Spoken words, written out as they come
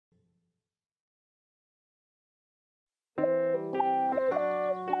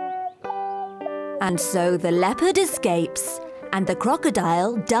And so the leopard escapes and the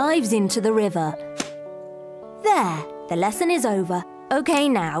crocodile dives into the river. There, the lesson is over. OK,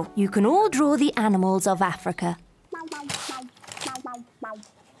 now, you can all draw the animals of Africa.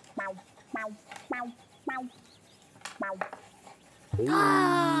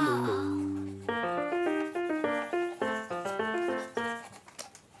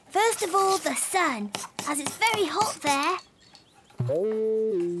 First of all, the sun, as it's very hot there.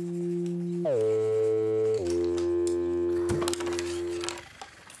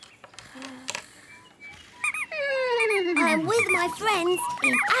 I'm with my friends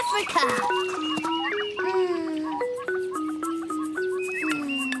in Africa.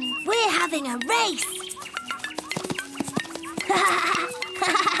 We're having a race.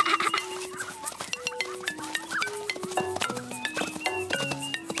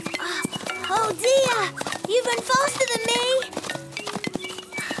 Oh dear, you run faster than me.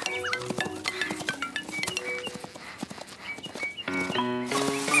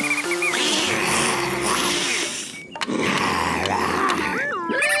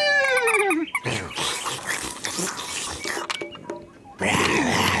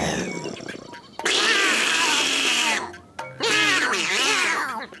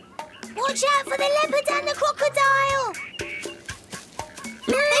 Watch out for the leopard and the crocodile!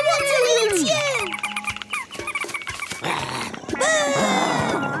 They want to eat you! Boo!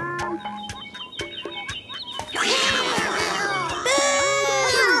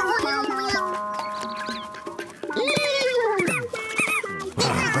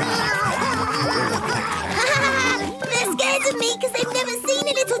 They're scared of me because they've never seen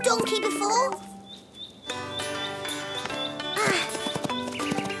a little donkey before.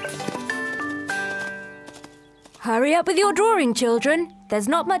 Hurry up with your drawing, children. There's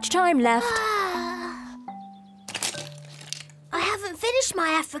not much time left. I haven't finished my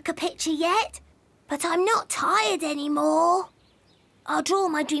Africa picture yet, but I'm not tired anymore. I'll draw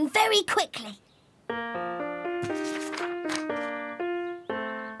my dream very quickly.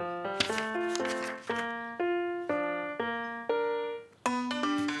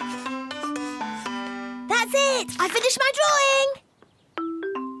 That's it! I finished my drawing!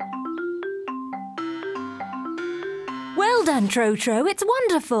 Well done, Trotro. It's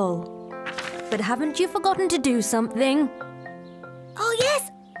wonderful. But haven't you forgotten to do something? Oh, yes.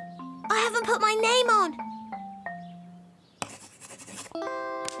 I haven't put my name on.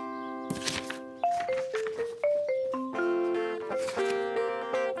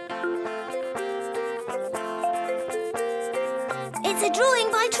 It's a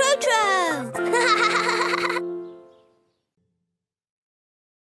drawing by Trotro.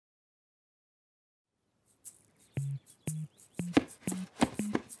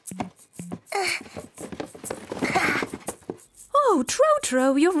 Oh,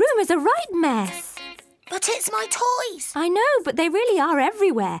 Trotro, your room is a right mess. But it's my toys. I know, but they really are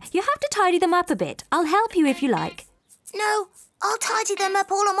everywhere. You have to tidy them up a bit. I'll help you if you like. No, I'll tidy them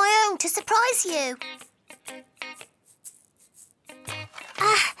up all on my own to surprise you.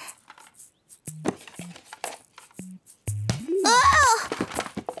 Oh!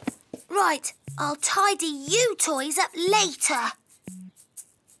 Right, I'll tidy you toys up later.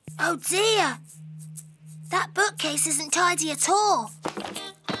 Oh dear. That bookcase isn't tidy at all.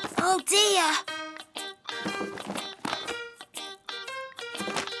 Oh dear.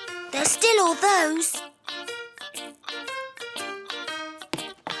 There's still all those.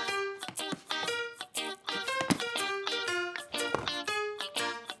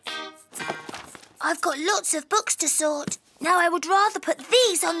 I've got lots of books to sort. Now I would rather put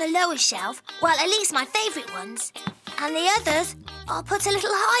these on the lower shelf, well, at least my favourite ones. And the others I'll put a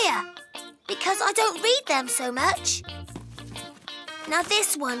little higher, because I don't read them so much. Now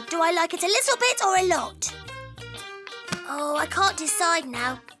this one, do I like it a little bit or a lot? Oh, I can't decide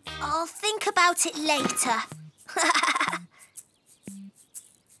now. I'll think about it later.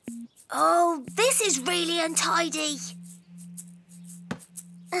 Oh, this is really untidy.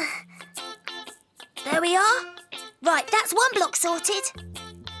 There we are. Right, that's one block sorted.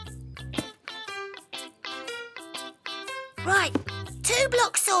 Right, 2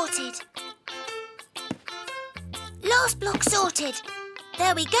 blocks sorted. Last block sorted.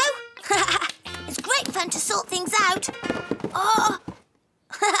 There we go. It's great fun to sort things out. Oh!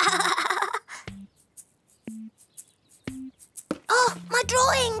 Oh, my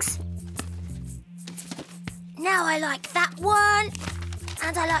drawings! Now I like that one,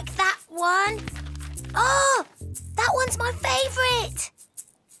 and I like that one. Oh, that one's my favourite.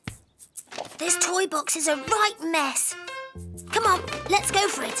 This toy box is a right mess. Come on, let's go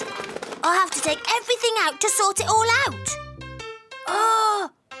for it. I'll have to take everything out to sort it all out. Oh!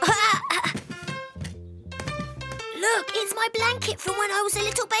 Look, it's my blanket from when I was a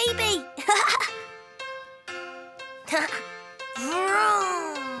little baby.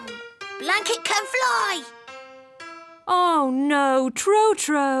 Vroom. Blanket can fly. Oh no,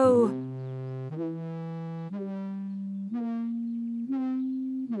 Trotro!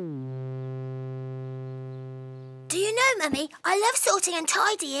 Do you know, Mummy, I love sorting and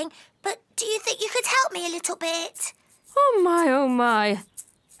tidying, but do you think you could help me a little bit? Oh my.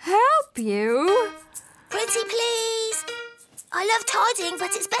 Help you? Pretty please. I love tidying,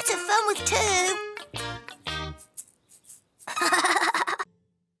 but it's better fun with two.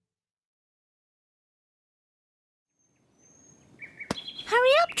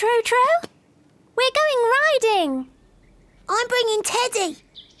 Hurry up, Trotro. We're going riding. I'm bringing Teddy.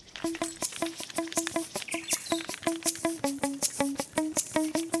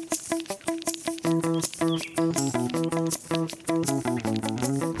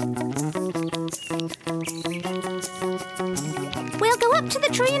 We'll go up to the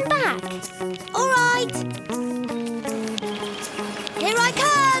tree and back. All right. Here I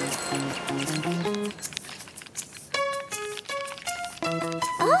come.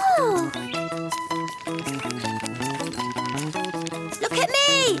 Oh! Look at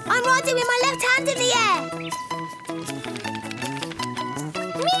me. I'm riding with my left hand in the air.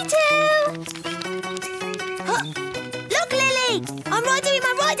 Me too! Huh. Look, Lily. I'm riding with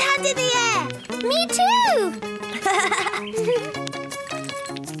my right hand in the air. Me too!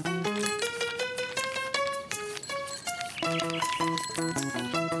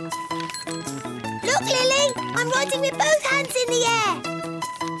 Look, Lily. I'm riding with both hands in the air.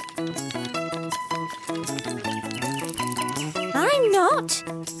 I'm not.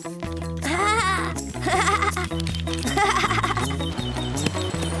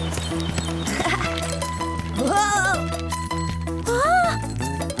 Whoa! Ah!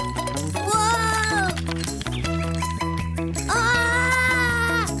 Whoa!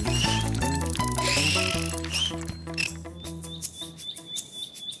 Ah!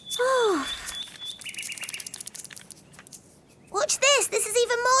 Oh. Watch this. This is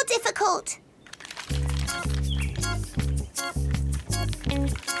even more difficult.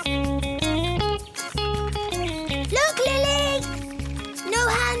 Look, Lily! No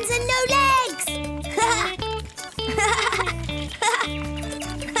hands and no legs!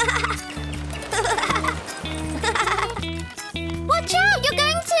 Watch out, you're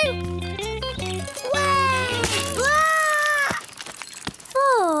going to Way! Wah!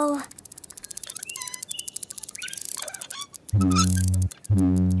 fall.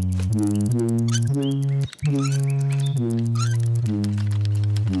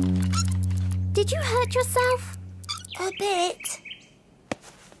 Did you hurt yourself? A bit.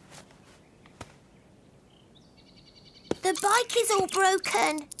 The bike is all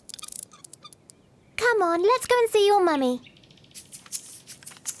broken. Come on, let's go and see your mummy.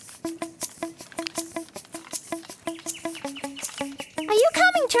 Are you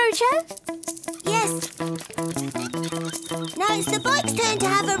coming, Trotro? Yes. Now it's the bike's turn to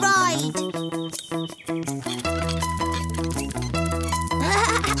have a ride.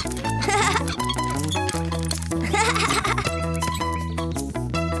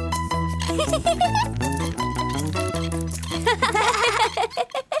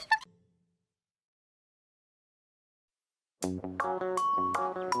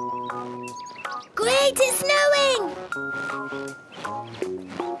 Great, it's snowing!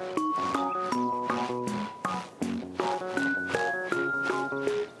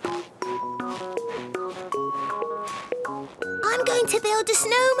 I'm going to build a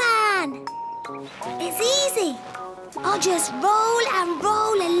snowman. It's easy. I'll just roll and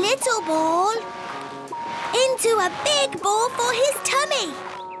roll a little ball into a big ball for his tummy.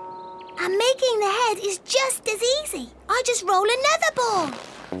 And making the head is just as easy. I just roll another ball.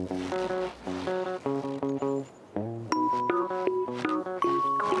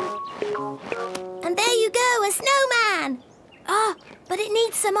 And there you go, a snowman. Oh, but it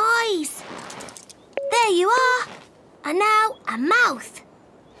needs some eyes. There you are. And now a mouth.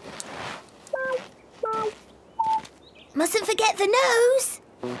 Mustn't forget the nose.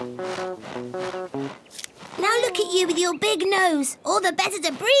 Now look at you with your big nose, all the better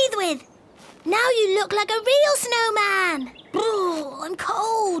to breathe with. Now you look like a real snowman. Ooh, I'm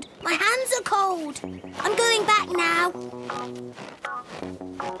cold. My hands are cold. I'm going back now.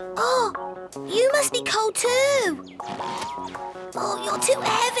 Oh, you must be cold too. Oh, you're too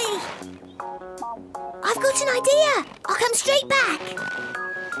heavy. I've got an idea. I'll come straight back.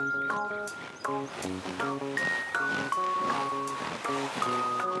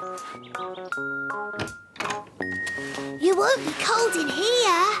 You won't be cold in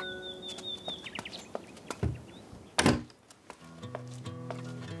here.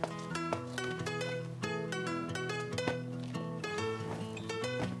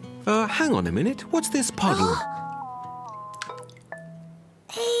 Hang on a minute. What's this puddle?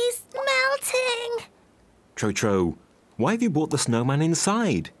 He's melting. Trotro, why have you brought the snowman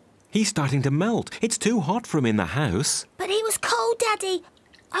inside? He's starting to melt. It's too hot for him in the house. But he was cold, Daddy.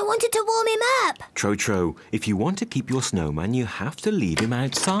 I wanted to warm him up. Trotro, if you want to keep your snowman, you have to leave him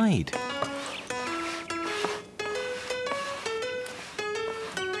outside.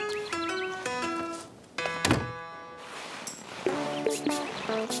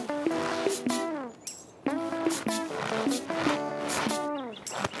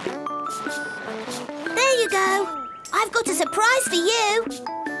 There you go. I've got a surprise for you.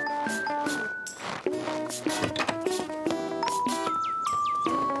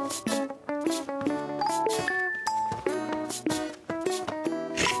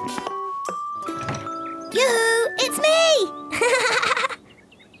 Yoo-hoo! It's me!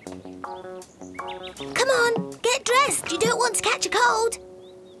 Come on, get dressed. You don't want to catch a cold.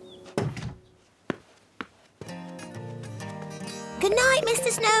 Good night, Mr.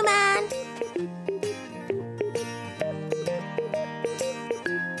 Snowman.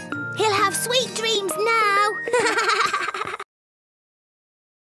 He'll have sweet dreams now.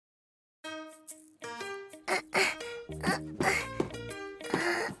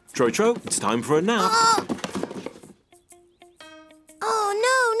 Trotro, it's time for a nap. Oh,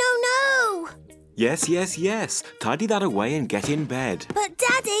 no, no, no. Yes, yes, yes. Tidy that away and get in bed. But,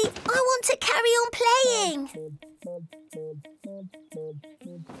 Daddy, I want to carry on playing.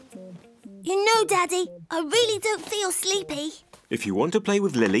 You know, Daddy, I really don't feel sleepy. If you want to play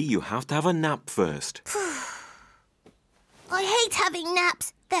with Lily, you have to have a nap first. I hate having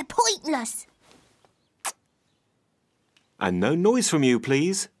naps. They're pointless. And no noise from you,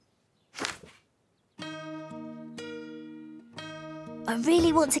 please. I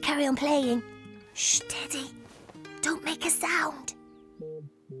really want to carry on playing. Shh, Teddy. Don't make a sound.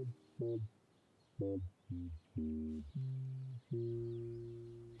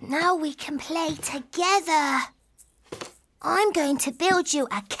 Now we can play together. I'm going to build you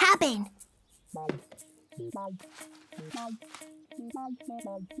a cabin.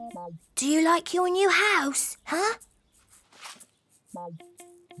 Do you like your new house, huh?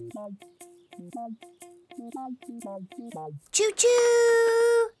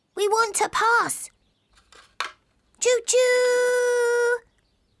 Choo-choo! We want to pass. Choo-choo!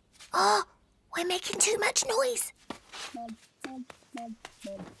 Oh, we're making too much noise.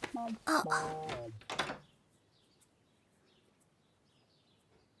 Uh-oh.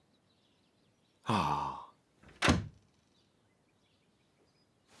 Ah.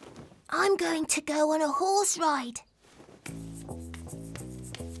 I'm going to go on a horse ride.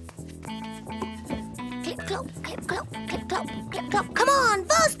 Clip-clop, clip-clop, clip-clop, clip-clop. Come on,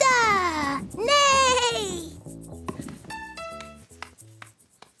 faster! Nay!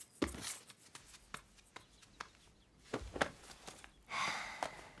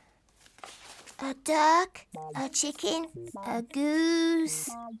 A duck, a chicken, a goose,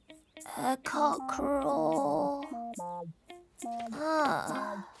 a cockerel.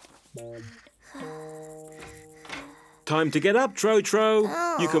 Ah. Time to get up, Trotro.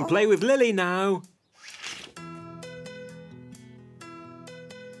 You can play with Lily now.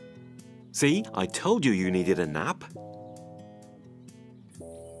 See, I told you you needed a nap.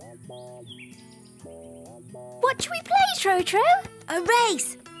 What should we play, Trotro? A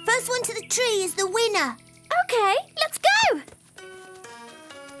race. First one to the tree is the winner. OK, let's go.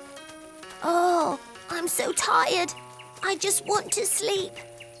 Oh, I'm so tired. I just want to sleep.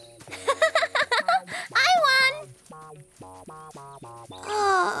 I won.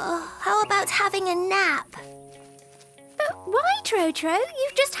 Oh, how about having a nap? Why, Trotro?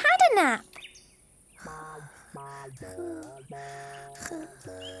 You've just had a nap.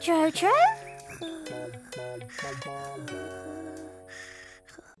 Trotro?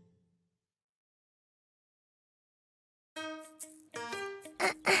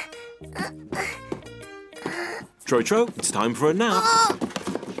 Trotro, it's time for a nap.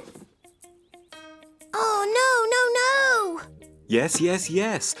 Oh, no, no, no. Yes, yes,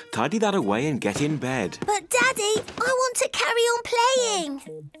 yes. Tidy that away and get in bed. But, Daddy, I want to carry on playing.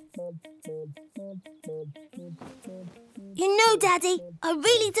 You know, Daddy, I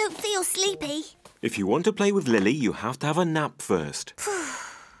really don't feel sleepy. If you want to play with Lily, you have to have a nap first.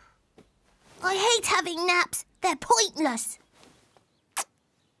 I hate having naps. They're pointless.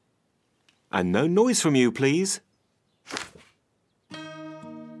 And no noise from you, please.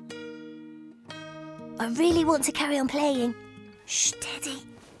 I really want to carry on playing. Shh, Teddy.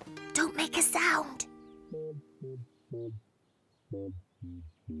 Don't make a sound.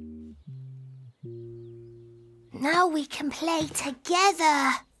 Now we can play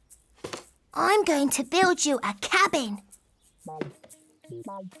together. I'm going to build you a cabin.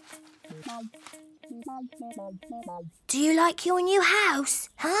 Do you like your new house,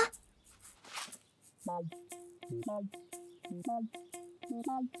 huh?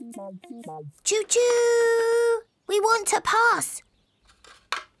 Choo-choo! We want to pass.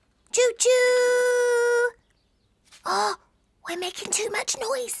 Choo-choo! Oh, we're making too much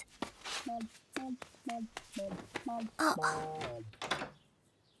noise. Uh-oh.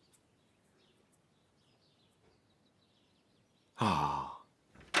 Ah.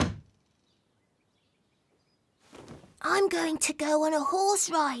 I'm going to go on a horse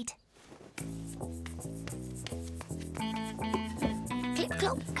ride.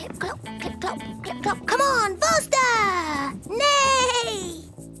 Clip-clop, clip-clop, clip-clop, clip-clop. Come on, faster! Nay!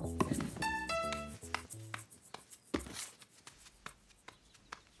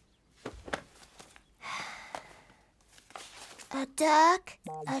 A duck,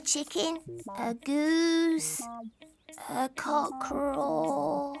 a chicken, a goose, a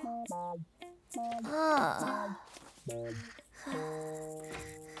cockerel. Ah.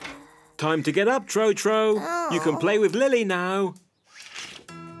 Time to get up, Trotro. Oh. You can play with Lily now.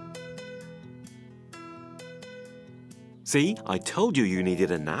 See, I told you you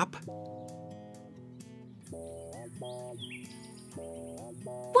needed a nap.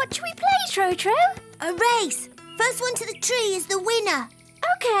 What should we play, Trotro? A race. First one to the tree is the winner.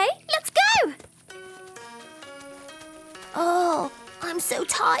 OK, let's go. Oh, I'm so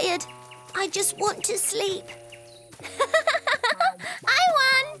tired. I just want to sleep. I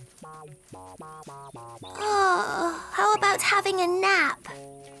won. Oh, how about having a nap?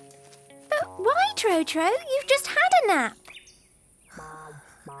 But why, Trotro? You've just had a nap.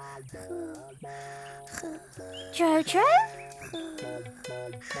 Trotro?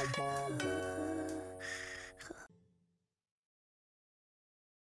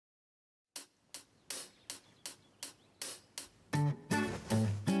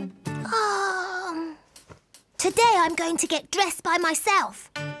 Today I'm going to get dressed by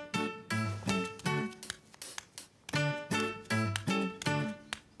myself.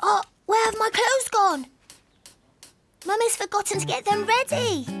 Oh, where have my clothes gone? Mummy's forgotten to get them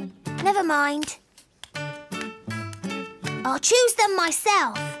ready. Never mind. I'll choose them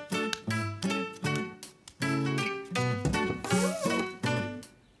myself.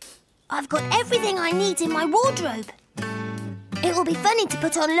 I've got everything I need in my wardrobe. It will be funny to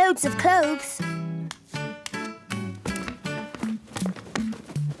put on loads of clothes.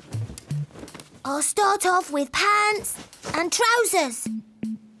 I'll start off with pants and trousers.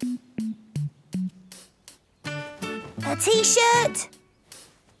 A t-shirt.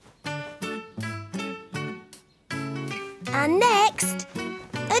 And next,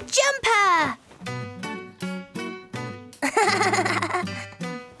 a jumper.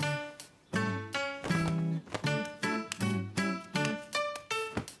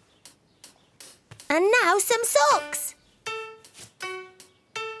 And now some socks.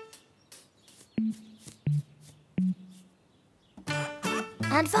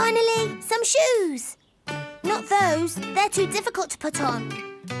 And finally, some shoes. Not those, they're too difficult to put on.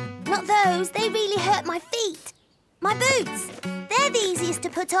 Not those, they really hurt my feet. My boots, they're the easiest to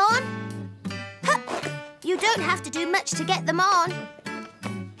put on. Huh. You don't have to do much to get them on.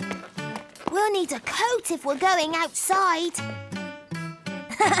 We'll need a coat if we're going outside.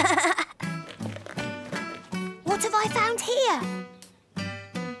 What have I found here?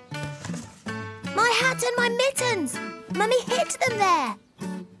 My hat and my mittens. Mummy hid them there.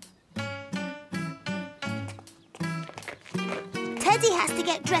 Teddy has to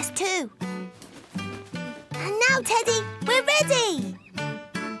get dressed too. And now, Teddy, we're ready.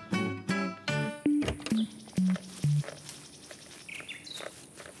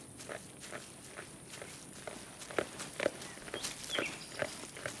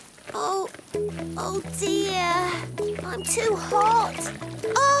 Oh dear, I'm too hot.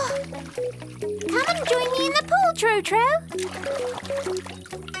 Oh! Come and join me in the pool, Trotro.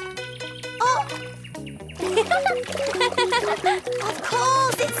 Oh! Of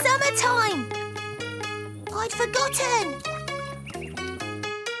course, it's summertime. I'd forgotten.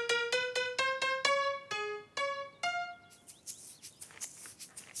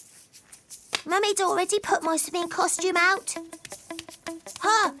 Mummy'd already put my swimming costume out.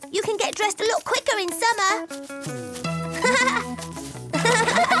 Huh, you can get dressed a lot quicker in summer.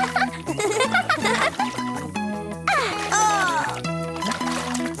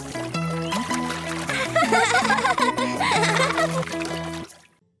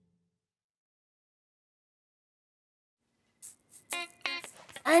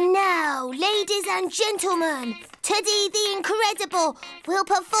 And now, ladies Ladies and gentlemen, Teddy the Incredible will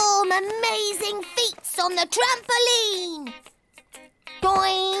perform amazing feats on the trampoline.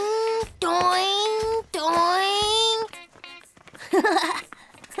 Doing, doing, doing.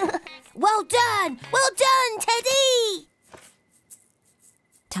 Well done, Teddy!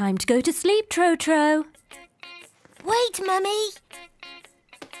 Time to go to sleep, Trotro. Wait, Mummy.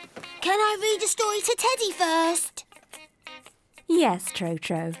 Can I read a story to Teddy first? Yes,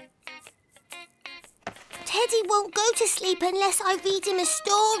 Trotro. Teddy won't go to sleep unless I read him a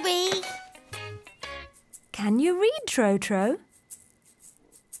story. Can you read, Trotro?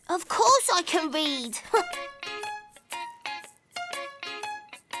 Of course I can read.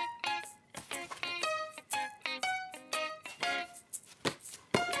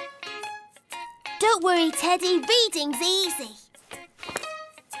 Don't worry, Teddy, reading's easy.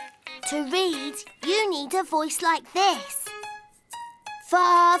 To read, you need a voice like this.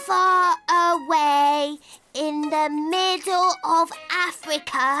 Far, far away in the middle of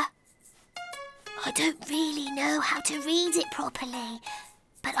Africa. I don't really know how to read it properly,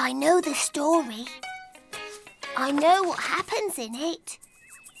 but I know the story. I know what happens in it.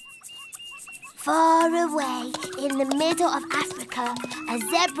 Far away in the middle of Africa, a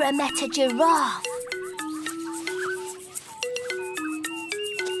zebra met a giraffe.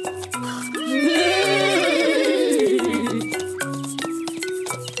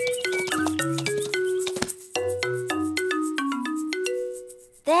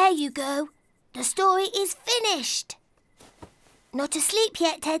 There you go. The story is finished. Not asleep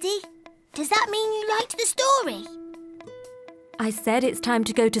yet, Teddy. Does that mean you liked the story? I said it's time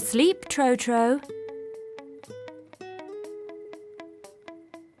to go to sleep, Trotro.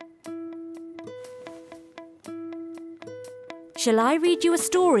 Shall I read you a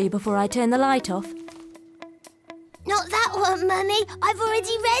story before I turn the light off? Not that one, Mummy. I've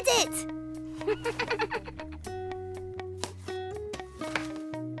already read it.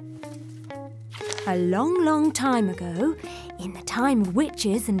 A long, long time ago, in the time of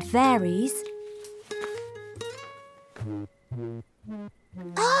witches and fairies...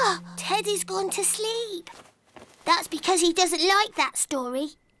 Ah, Teddy's gone to sleep. That's because he doesn't like that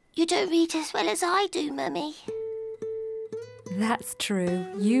story. You don't read as well as I do, Mummy. That's true.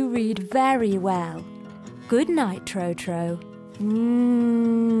 You read very well. Good night, Trotro.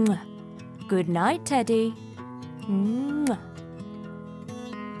 Mwah. Good night, Teddy. Mwah.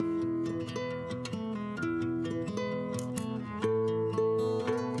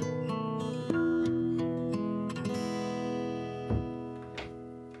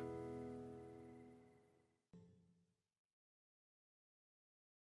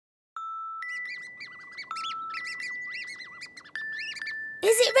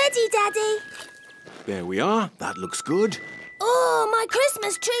 Is it ready, Daddy? There we are. That looks good. Oh, my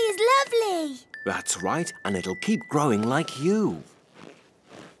Christmas tree is lovely. That's right, and it'll keep growing like you.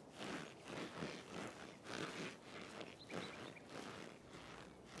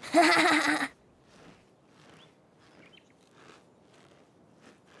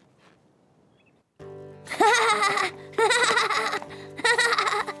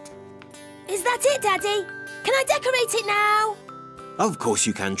 Is that it, Daddy? Can I decorate it now? Of course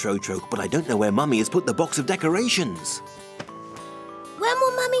you can, Trotro, but I don't know where Mummy has put the box of decorations. When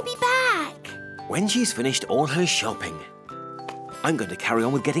will Mummy be back? When she's finished all her shopping. I'm going to carry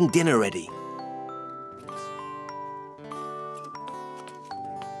on with getting dinner ready.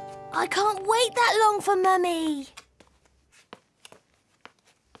 I can't wait that long for Mummy.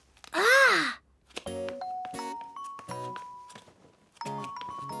 Ah!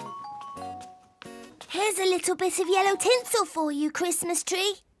 Here's a little bit of yellow tinsel for you, Christmas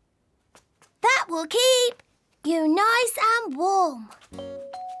tree. That will keep you nice and warm.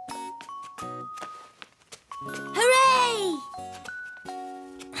 Hooray!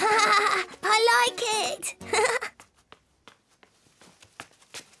 I like it.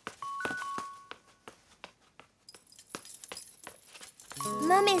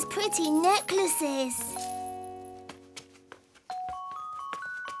 Mummy's pretty necklaces.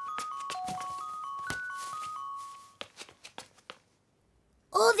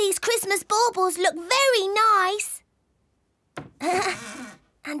 All these Christmas baubles look very nice.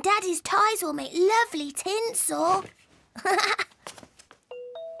 And Daddy's ties will make lovely tinsel.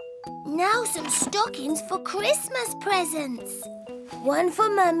 Now some stockings for Christmas presents. One for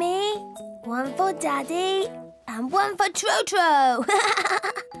Mummy, one for Daddy, and one for Trotro.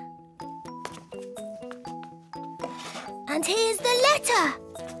 And here's the letter.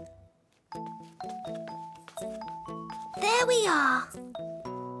 There we are.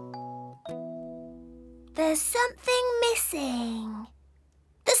 There's something missing.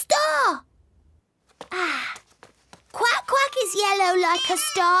 The star! is yellow like a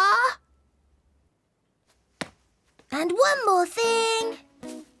star. And one more thing.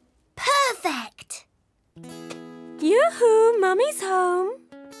 Perfect. Yoo-hoo, Mummy's home.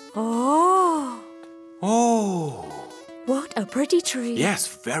 Oh. Oh. What a pretty tree. Yes,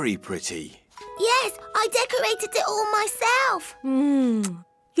 very pretty. Yes, I decorated it all myself.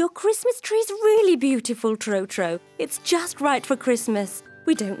 Your Christmas tree's really beautiful, Trotro. It's just right for Christmas.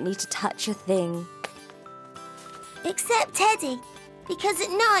 We don't need to touch a thing. Except Teddy, because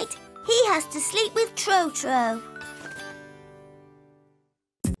at night he has to sleep with Trotro.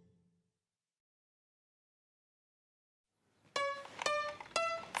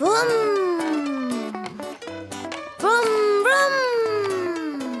 Vroom! Vroom,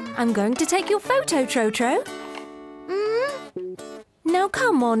 vroom! I'm going to take your photo, Trotro. Now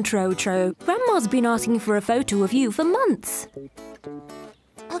come on, Trotro. Grandma's been asking for a photo of you for months.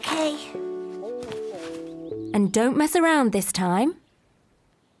 OK. And don't mess around this time.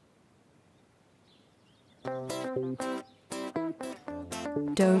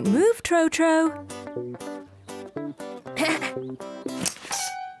 Don't move, Trotro.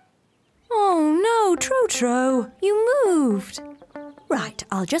 Oh no, Trotro, you moved. Right,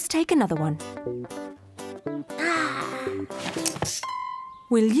 I'll just take another one.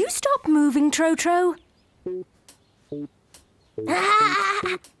 Will you stop moving, Trotro?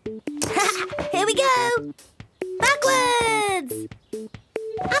 Here we go! Backwards!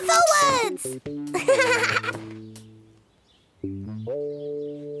 And forwards!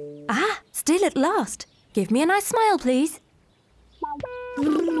 Still at last. Give me a nice smile, please.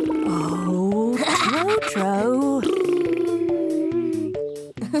 Oh, Trotro.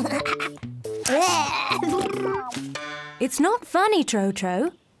 It's not funny,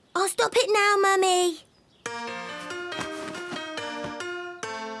 Trotro. I'll stop it now, Mummy.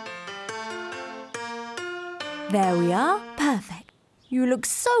 There we are. Perfect. You look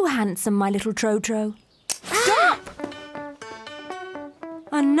so handsome, my little Trotro. Stop!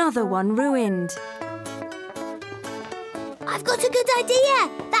 Another one ruined. I've got a good idea.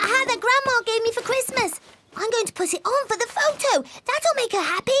 That hat that Grandma gave me for Christmas. I'm going to put it on for the photo. That'll make her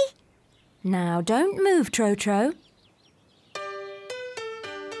happy. Now, don't move, Trotro.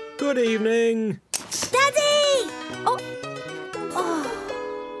 Good evening. Daddy! Oh.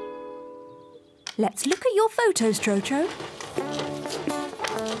 Let's look at your photos, Trotro.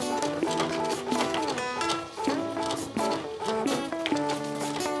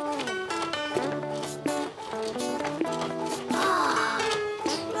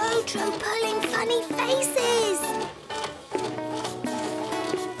 Trotro pulling funny faces.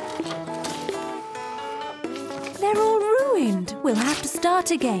 They're all ruined. We'll have to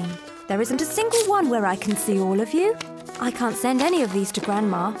start again. There isn't a single one where I can see all of you. I can't send any of these to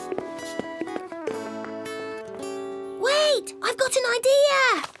Grandma. Wait, I've got an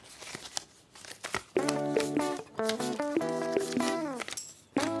idea.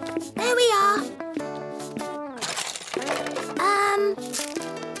 There we are.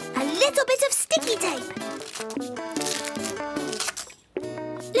 A little bit of sticky tape.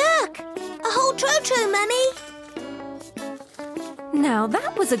 Look, a whole Trotro, Mummy. Now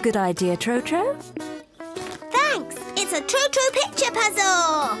that was a good idea, Trotro. Thanks. It's a Trotro picture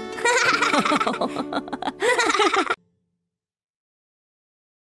puzzle.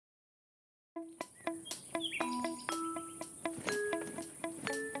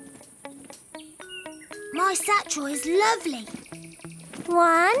 My satchel is lovely.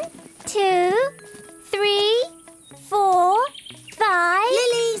 1, 2, 3, 4, 5.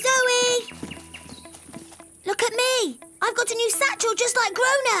 Lily, Zoe! Look at me. I've got a new satchel just like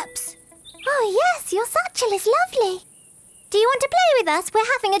grown-ups. Oh, yes, your satchel is lovely. Do you want to play with us?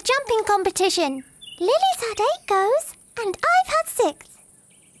 We're having a jumping competition. Lily's had 8 goes, and I've had 6.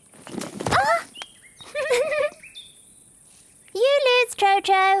 Ah! You lose,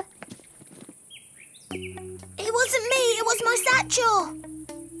 Trotro. It wasn't me, it was my satchel.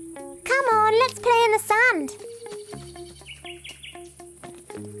 Come on, let's play in the sand.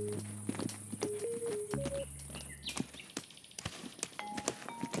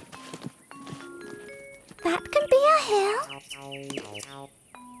 That can be a hill.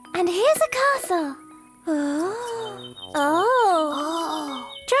 And here's a castle. Oh.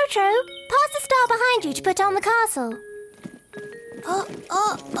 Trotro, pass the star behind you to put on the castle. Oh,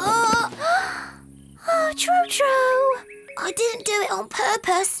 Trotro. I didn't do it on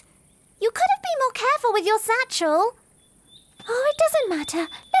purpose. You could have been more careful with your satchel. Oh, it doesn't matter.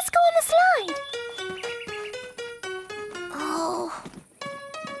 Let's go on the slide. Oh.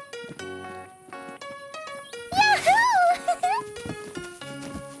 Yahoo!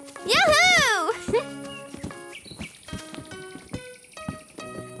 Yahoo!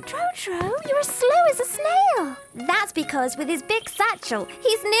 Trotro, you're as slow as a snail. That's because with his big satchel,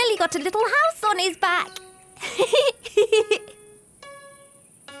 he's nearly got a little house on his back. And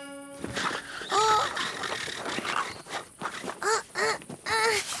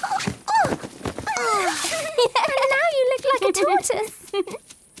now you look like a tortoise.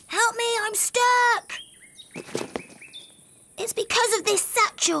 Help me, I'm stuck. It's because of this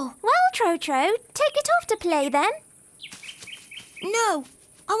satchel. Well, Trotro, take it off to play then. No,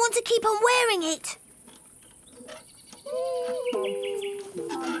 I want to keep on wearing it.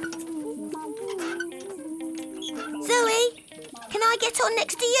 Zoe, can I get on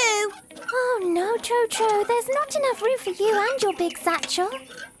next to you? Oh no, Trotro, there's not enough room for you and your big satchel.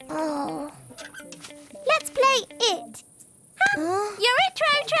 Oh. Let's play it. You're it,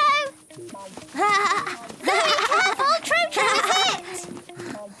 Trotro. Very careful, Trotro is it.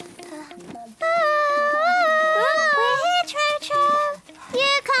 We're here, Trotro.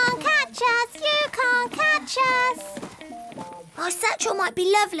 You can't catch us, you can't catch us. My satchel might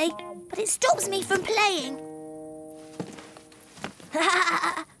be lovely, but it stops me from playing.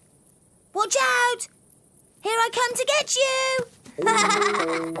 Watch out! Here I come to get you!